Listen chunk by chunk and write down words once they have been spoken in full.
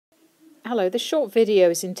Hello, this short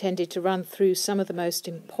video is intended to run through some of the most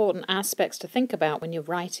important aspects to think about when you're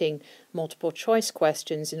writing multiple choice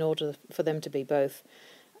questions in order for them to be both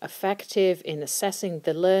effective in assessing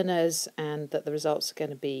the learners and that the results are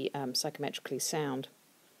going to be psychometrically sound.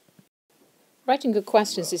 Writing good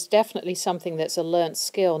questions is definitely something that's a learnt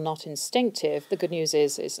skill, not instinctive. The good news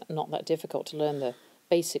is it's not that difficult to learn the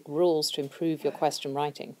basic rules to improve your question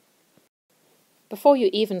writing. Before you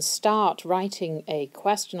even start writing a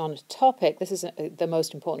question on a topic, this is the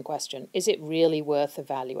most important question. Is it really worth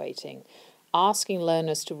evaluating? Asking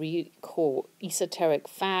learners to recall esoteric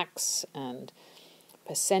facts and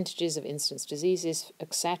percentages of instance diseases,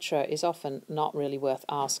 etc., is often not really worth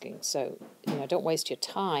asking. So, don't waste your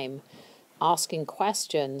time asking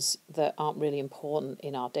questions that aren't really important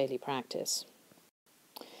in our daily practice.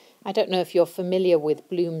 I don't know if you're familiar with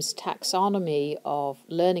Bloom's taxonomy of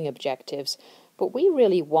learning objectives, but we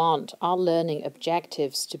really want our learning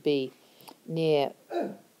objectives to be near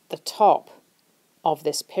the top of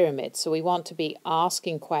this pyramid. So we want to be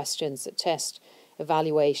asking questions that test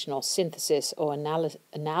evaluation or synthesis or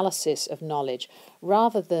analysis of knowledge,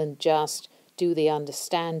 rather than just do they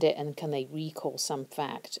understand it and can they recall some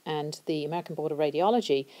fact. And the American Board of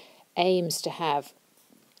Radiology aims to have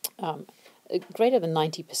greater than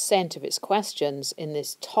 90% of its questions in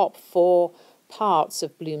this top 4 parts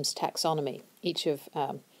of Bloom's taxonomy. Each of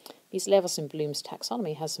these levels in Bloom's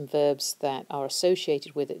taxonomy has some verbs that are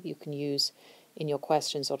associated with it that you can use in your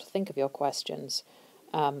questions or to think of your questions.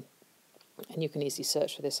 And you can easily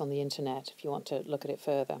search for this on the internet if you want to look at it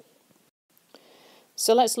further.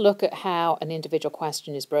 So let's look at how an individual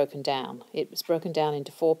question is broken down. It's broken down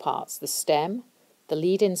into 4 parts: the stem, the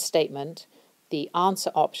lead-in statement, the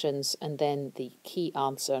answer options, and then the key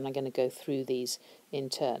answer, and I'm going to go through these in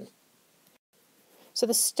turn. So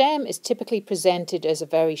the stem is typically presented as a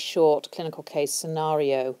very short clinical case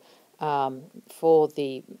scenario for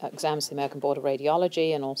the exams of the American Board of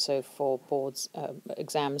Radiology and also for boards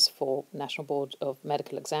exams for National Board of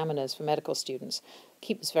Medical Examiners for medical students.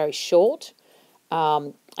 Keep this very short,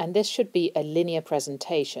 and this should be a linear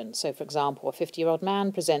presentation. So, for example, a 50-year-old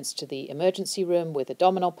man presents to the emergency room with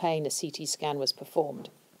abdominal pain. A CT scan was performed.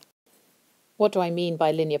 What do I mean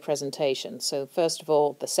by linear presentation? So first of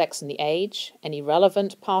all, the sex and the age, any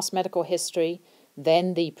relevant past medical history,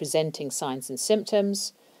 then the presenting signs and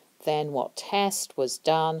symptoms, then what test was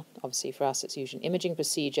done. Obviously for us it's usually an imaging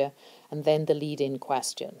procedure, and then the lead-in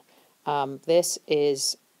question. This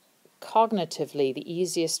is cognitively the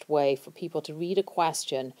easiest way for people to read a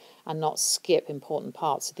question and not skip important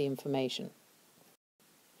parts of the information.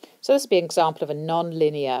 So this would be an example of a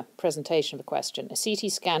non-linear presentation of a question. A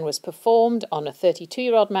CT scan was performed on a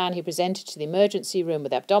 32-year-old man who presented to the emergency room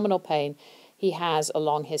with abdominal pain. He has a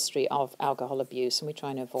long history of alcohol abuse, and we try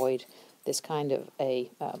and avoid this kind of a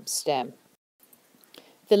stem.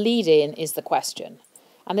 The lead-in is the question,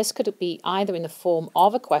 and this could be either in the form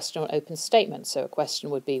of a question or an open statement. So a question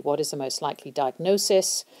would be, what is the most likely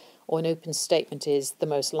diagnosis? Or an open statement is, the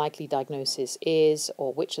most likely diagnosis is,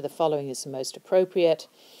 or which of the following is the most appropriate.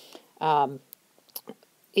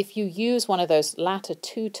 If you use one of those latter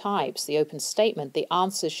 2 types, the open statement, the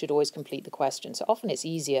answers should always complete the question. So often it's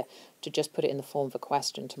easier to just put it in the form of a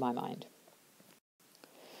question, to my mind.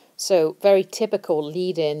 So very typical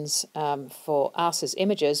lead-ins for us as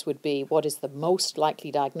imagers would be, what is the most likely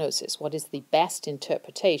diagnosis? What is the best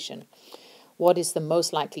interpretation? What is the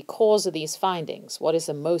most likely cause of these findings? What is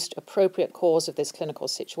the most appropriate cause of this clinical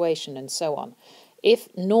situation? And so on.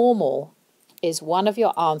 If normal is one of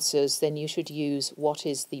your answers, then you should use what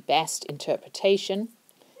is the best interpretation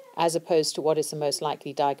as opposed to what is the most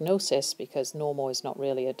likely diagnosis, because normal is not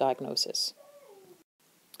really a diagnosis.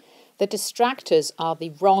 The distractors are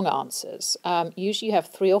the wrong answers. Usually you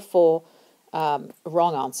have 3 or 4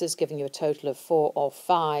 wrong answers, giving you a total of 4 or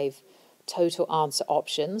 5 total answer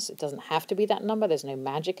options. It doesn't have to be that number. There's no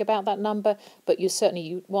magic about that number, but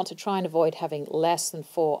you want to try and avoid having less than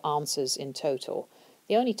 4 answers in total.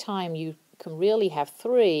 The only time you can really have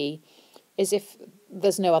 3 is if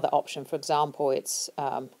there's no other option. For example, it's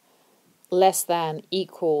less than,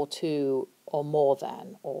 equal to, or more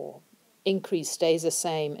than, or increased, stays the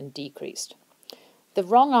same, and decreased. The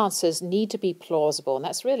wrong answers need to be plausible, and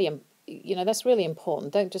that's really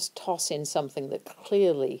important. Don't just toss in something that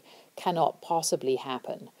clearly cannot possibly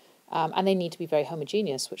happen. And they need to be very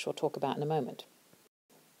homogeneous, which we'll talk about in a moment.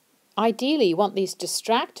 Ideally, you want these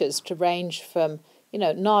distractors to range from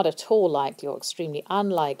not at all likely or extremely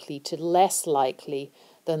unlikely to less likely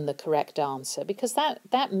than the correct answer, because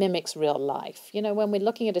that mimics real life. When we're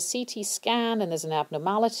looking at a CT scan and there's an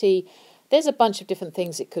abnormality, there's a bunch of different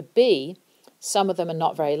things it could be, Some of them are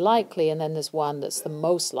not very likely, and then there's one that's the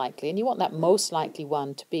most likely. And you want that most likely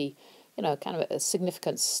one to be, kind of a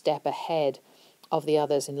significant step ahead of the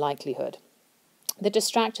others in likelihood. The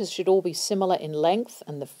distractors should all be similar in length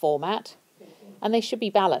and the format, and they should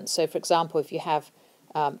be balanced. So, for example, if you have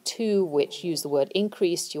 2 which use the word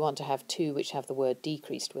increased, you want to have 2 which have the word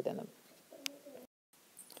decreased within them.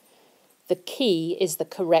 The key is the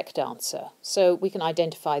correct answer. So we can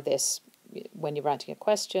identify this when you're writing a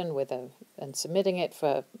question and submitting it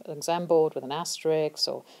for an exam board with an asterisk,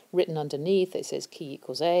 or written underneath it says key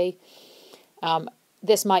equals A.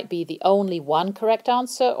 This might be the only one correct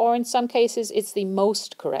answer, or in some cases it's the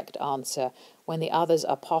most correct answer when the others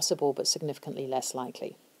are possible but significantly less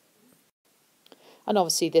likely. And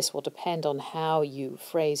obviously this will depend on how you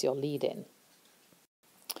phrase your lead-in.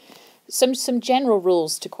 Some general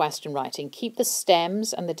rules to question writing. Keep the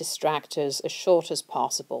stems and the distractors as short as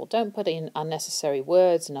possible. Don't put in unnecessary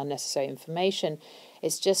words and unnecessary information.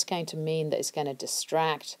 It's just going to mean that it's going to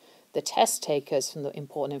distract the test takers from the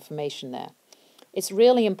important information there. It's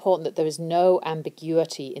really important that there is no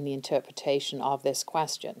ambiguity in the interpretation of this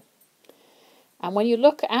question. And when you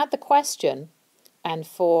look at the question, and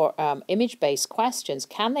for image-based questions,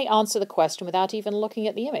 can they answer the question without even looking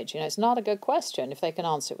at the image? It's not a good question if they can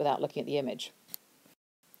answer it without looking at the image.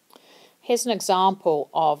 Here's an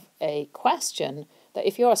example of a question that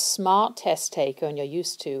if you're a smart test taker and you're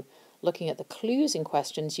used to looking at the clues in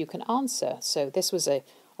questions, you can answer. So this was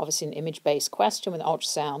obviously an image-based question with an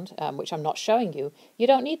ultrasound, which I'm not showing you. You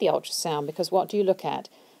don't need the ultrasound, because what do you look at?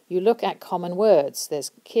 You look at common words.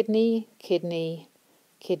 There's kidney, kidney,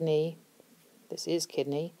 kidney. This is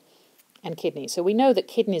kidney, and kidney. So we know that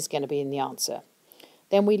kidney is going to be in the answer.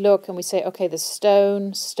 Then we look and we say, okay, there's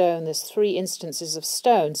stone, stone. There's 3 instances of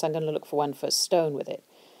stone, so I'm going to look for one for stone with it.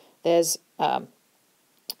 There's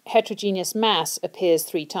heterogeneous mass appears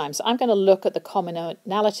 3 times. So I'm going to look at the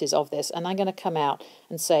commonalities of this, and I'm going to come out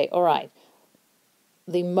and say, all right,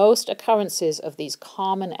 the most occurrences of these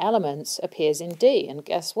common elements appears in D. And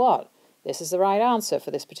guess what? This is the right answer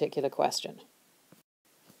for this particular question.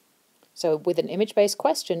 So with an image-based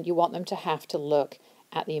question, you want them to have to look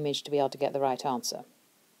at the image to be able to get the right answer.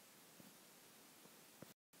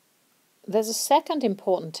 There's a second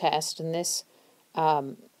important test, and this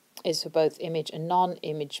is for both image and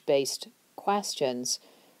non-image-based questions,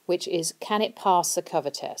 which is, can it pass the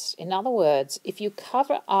cover test? In other words, if you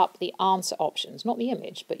cover up the answer options, not the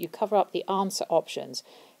image, but you cover up the answer options,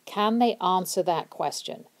 can they answer that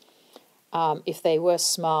question? If they were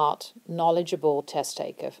smart, knowledgeable test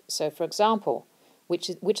taker. So, for example, which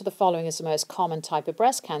of the following is the most common type of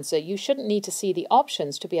breast cancer? You shouldn't need to see the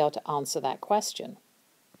options to be able to answer that question.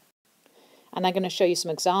 And I'm going to show you some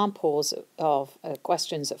examples of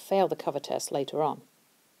questions that fail the cover test later on.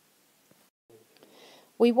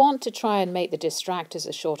 We want to try and make the distractors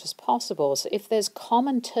as short as possible. So if there's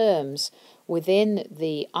common terms within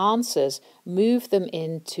the answers, move them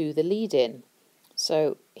into the lead-in.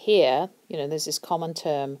 So here, there's this common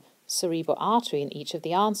term, cerebral artery, in each of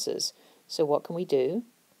the answers. So what can we do?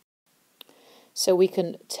 So we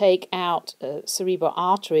can take out cerebral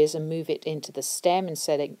arteries and move it into the stem.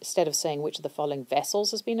 Instead of saying which of the following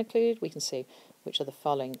vessels has been occluded, we can say which of the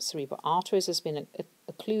following cerebral arteries has been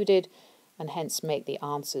occluded, and hence make the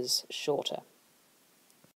answers shorter.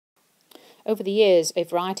 Over the years, a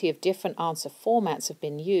variety of different answer formats have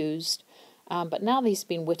been used, but now these have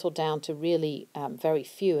been whittled down to really very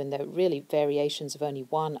few, and they're really variations of only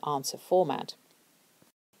one answer format.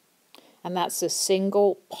 And that's a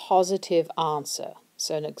single positive answer.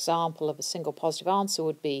 So an example of a single positive answer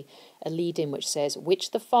would be a lead-in which says, which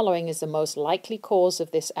of the following is the most likely cause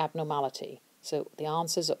of this abnormality? So the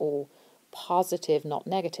answers are all positive, not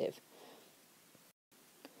negative.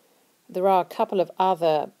 There are a couple of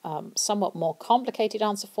other somewhat more complicated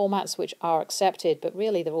answer formats which are accepted, but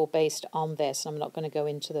really they're all based on this, and I'm not going to go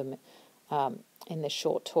into them in this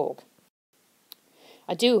short talk.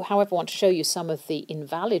 I do, however, want to show you some of the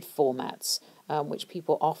invalid formats which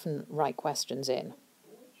people often write questions in.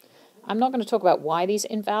 I'm not going to talk about why these are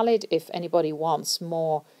invalid. If anybody wants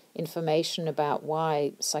more information about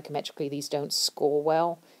why psychometrically these don't score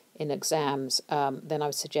well in exams, then I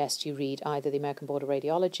would suggest you read either the American Board of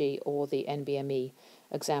Radiology or the NBME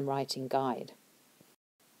exam writing guide.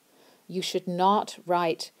 You should not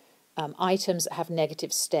write items that have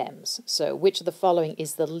negative stems. So which of the following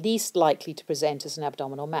is the least likely to present as an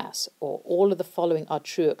abdominal mass? Or all of the following are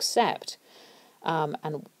true except.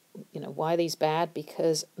 And why are these bad?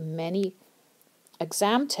 Because many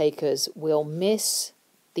exam takers will miss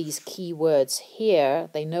these keywords here.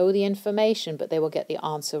 They know the information, but they will get the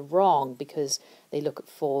answer wrong because they look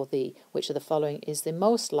for which of the following is the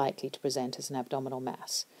most likely to present as an abdominal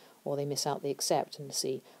mass, or they miss out the except and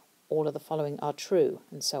see all of the following are true,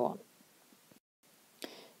 and so on.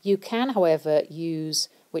 You can, however, use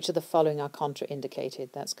which of the following are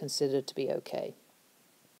contraindicated. That's considered to be okay.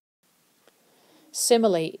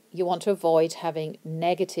 Similarly, you want to avoid having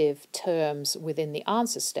negative terms within the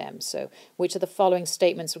answer stem. So, which of the following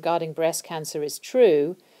statements regarding breast cancer is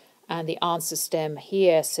true? And the answer stem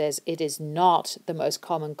here says it is not the most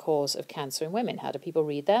common cause of cancer in women. How do people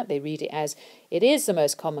read that? They read it as it is the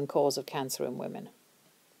most common cause of cancer in women.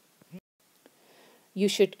 You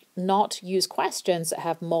should not use questions that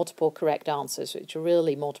have multiple correct answers, which are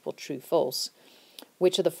really multiple true-false.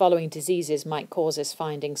 Which of the following diseases might cause this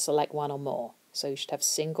finding? Select one or more. So you should have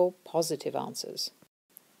single positive answers.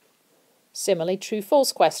 Similarly,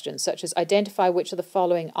 true-false questions, such as identify which of the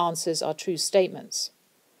following answers are true statements.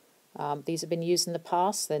 These have been used in the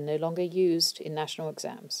past. They're no longer used in national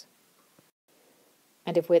exams.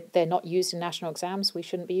 And if they're not used in national exams, we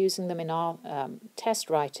shouldn't be using them in our test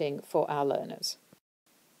writing for our learners.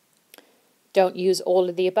 Don't use all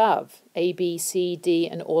of the above. A, B, C, D,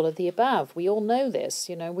 and all of the above. We all know this.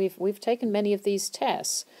 You know, we've taken many of these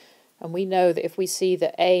tests, and we know that if we see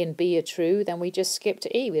that A and B are true, then we just skip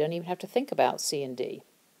to E. We don't even have to think about C and D.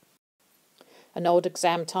 An old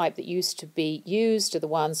exam type that used to be used are the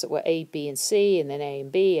ones that were A, B, and C, and then A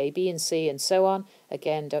and B, and C, and so on.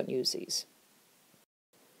 Again, don't use these.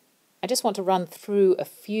 I just want to run through a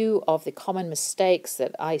few of the common mistakes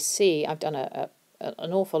that I see. I've done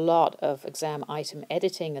an awful lot of exam item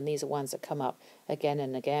editing, and these are ones that come up again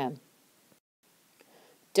and again.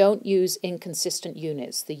 Don't use inconsistent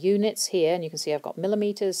units. The units here, and you can see I've got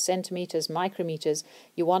millimeters, centimeters, micrometers.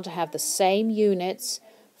 You want to have the same units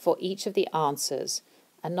for each of the answers.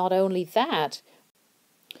 And not only that,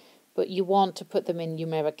 but you want to put them in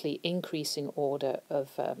numerically increasing order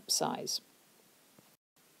of size.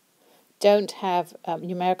 Don't have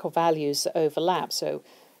numerical values that overlap. So,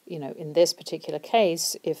 you know, in this particular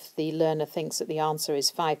case, if the learner thinks that the answer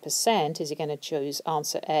is 5%, is he going to choose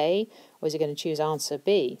answer A or is he going to choose answer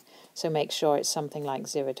B? So make sure it's something like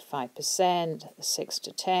 0 to 5%, 6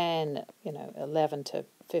 to 10, 11 to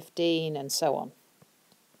 15, and so on.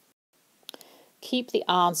 Keep the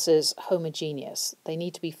answers homogeneous. They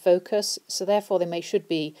need to be focused, so therefore the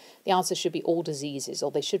answers should be all diseases, or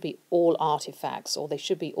they should be all artifacts, or they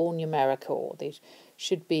should be all numerical, or they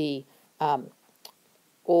should be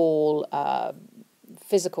all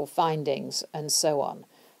physical findings, and so on,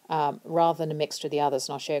 rather than a mixture of the others,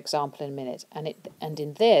 and I'll show you an example in a minute. And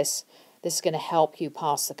in this is going to help you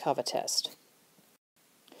pass the cover test.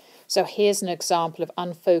 So here's an example of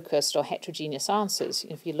unfocused or heterogeneous answers.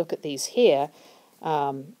 If you look at these here,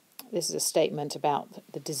 this is a statement about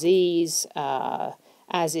the disease,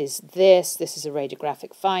 as is this is a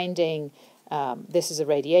radiographic finding, this is a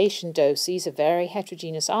radiation dose. These are very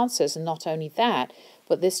heterogeneous answers, and not only that,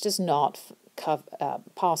 but this does not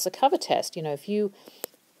pass a cover test. You know, if you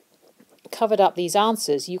covered up these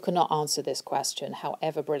answers, you cannot answer this question,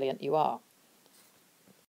 however brilliant you are.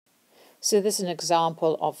 So this is an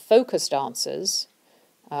example of focused answers.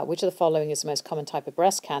 Which of the following is the most common type of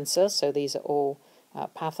breast cancer? So these are all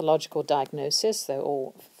pathological diagnosis. They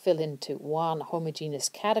all fill into one homogeneous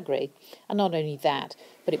category. And not only that,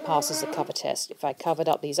 but it passes the cover test. If I covered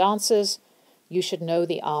up these answers, you should know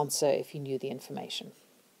the answer if you knew the information.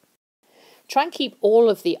 Try and keep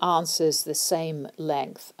all of the answers the same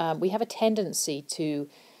length. We have a tendency to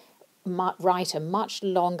write a much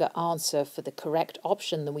longer answer for the correct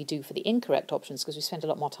option than we do for the incorrect options, because we spend a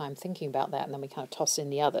lot more time thinking about that and then we kind of toss in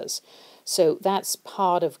the others. So that's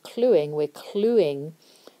part of cluing. We're cluing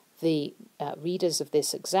the readers of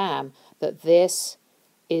this exam that this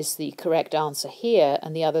is the correct answer here,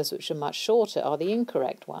 and the others, which are much shorter, are the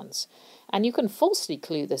incorrect ones. And you can falsely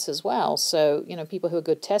clue this as well. So, you know, people who are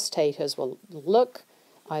good test takers will look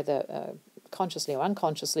either consciously or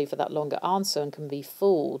unconsciously for that longer answer and can be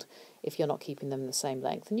fooled if you're not keeping them the same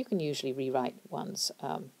length. And you can usually rewrite ones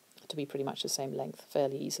to be pretty much the same length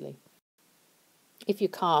fairly easily. If you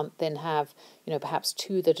can't, then have, perhaps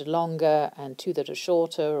 2 that are longer and 2 that are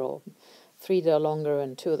shorter, or 3 that are longer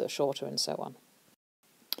and 2 that are shorter, and so on.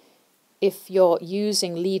 If you're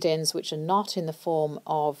using lead-ins which are not in the form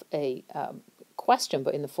of a question,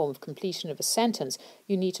 but in the form of completion of a sentence,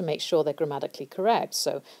 you need to make sure they're grammatically correct.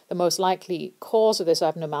 So the most likely cause of this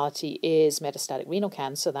abnormality is metastatic renal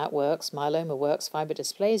cancer. That works. Myeloma works.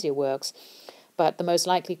 Fibrodysplasia works. But the most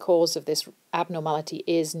likely cause of this abnormality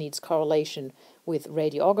needs correlation with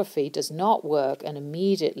radiography, does not work, and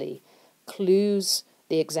immediately clues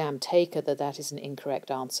the exam taker that that is an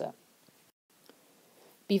incorrect answer.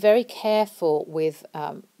 Be very careful with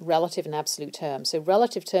relative and absolute terms. So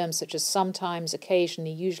relative terms such as sometimes,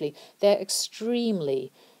 occasionally, usually, they're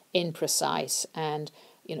extremely imprecise, and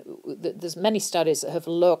there's many studies that have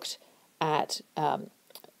looked at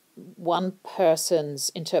one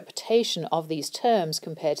person's interpretation of these terms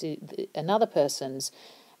compared to another person's,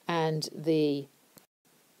 and the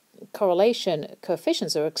correlation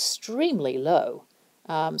coefficients are extremely low.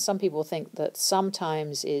 Some people think that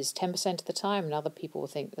sometimes is 10% of the time, and other people will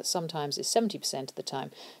think that sometimes is 70% of the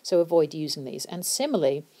time. So avoid using these. And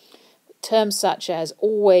similarly, terms such as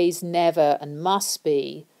always, never, and must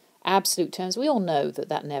be, absolute terms, we all know that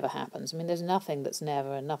that never happens. I mean, there's nothing that's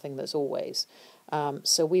never and nothing that's always.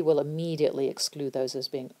 So we will immediately exclude those as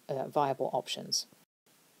being viable options.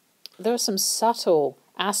 There are some subtle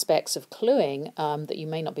aspects of cluing that you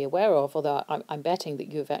may not be aware of, although I'm betting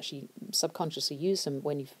that you've actually subconsciously used them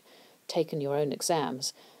when you've taken your own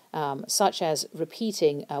exams, such as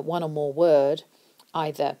repeating one or more word,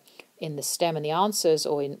 either in the stem and the answers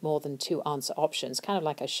or in more than two answer options, kind of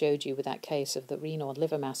like I showed you with that case of the renal and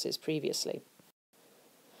liver masses previously.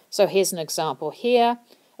 So here's an example here.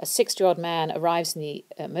 A 60-year-old man arrives in the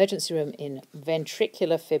emergency room in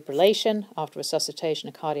ventricular fibrillation. After resuscitation,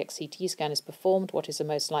 a cardiac CT scan is performed. What is the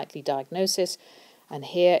most likely diagnosis? And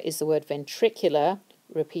here is the word ventricular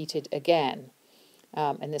repeated again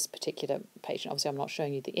in this particular patient. Obviously, I'm not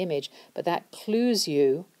showing you the image, but that clues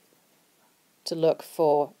you to look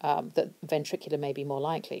for that ventricular may be more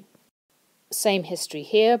likely. Same history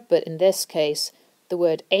here, but in this case, the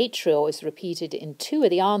word atrial is repeated in two of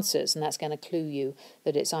the answers, and that's going to clue you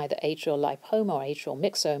that it's either atrial lipoma or atrial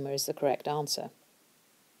myxoma is the correct answer.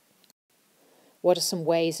 What are some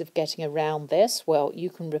ways of getting around this? Well, you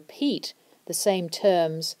can repeat the same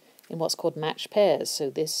terms in what's called matched pairs. So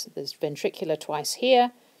there's ventricular twice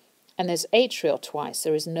here, and there's atrial twice.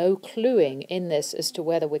 There is no cluing in this as to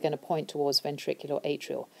whether we're going to point towards ventricular or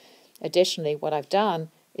atrial. Additionally, what I've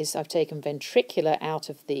done is I've taken ventricular out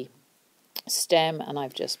of the stem, and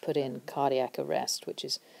I've just put in cardiac arrest, which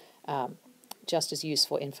is just as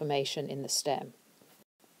useful information in the stem.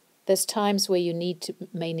 There's times where you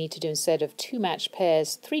may need to do, instead of two matched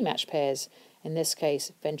pairs, three matched pairs. In this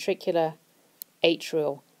case, ventricular,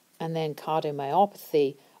 atrial, and then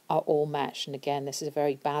cardiomyopathy are all matched. And again, this is a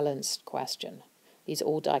very balanced question. These are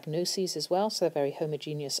all diagnoses as well, so they're very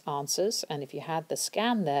homogeneous answers. And if you had the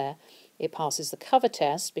scan there, it passes the cover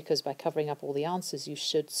test, because by covering up all the answers, you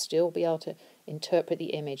should still be able to interpret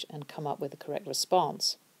the image and come up with the correct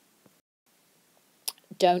response.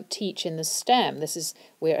 Don't teach in the stem.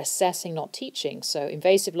 We're assessing, not teaching. So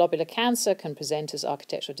invasive lobular cancer can present as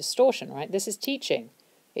architectural distortion, right? This is teaching.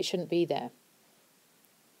 It shouldn't be there.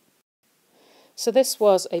 So this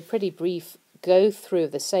was a pretty brief go through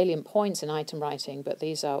the salient points in item writing, but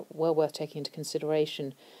these are well worth taking into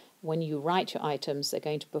consideration. When you write your items, they're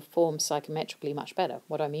going to perform psychometrically much better.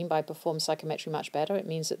 What I mean by perform psychometrically much better, it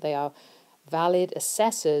means that they are valid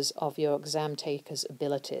assessors of your exam taker's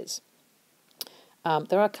abilities.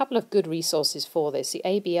 There are a couple of good resources for this. The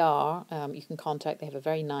ABR, you can contact, they have a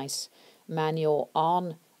very nice manual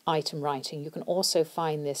on item writing. You can also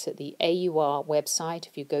find this at the AUR website.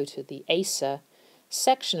 If you go to the ACER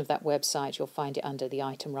section of that website, you'll find it under the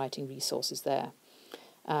item writing resources there.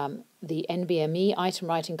 The NBME item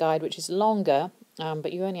writing guide, which is longer,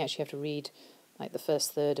 but you only actually have to read like the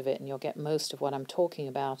first third of it, and you'll get most of what I'm talking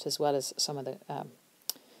about, as well as some of the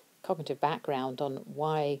cognitive background on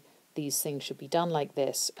why these things should be done like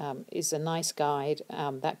this, is a nice guide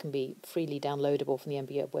that can be freely downloadable from the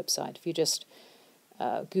NBME website. If you just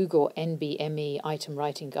Google NBME item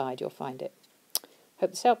writing guide, you'll find it.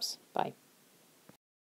 Hope this helps. Bye.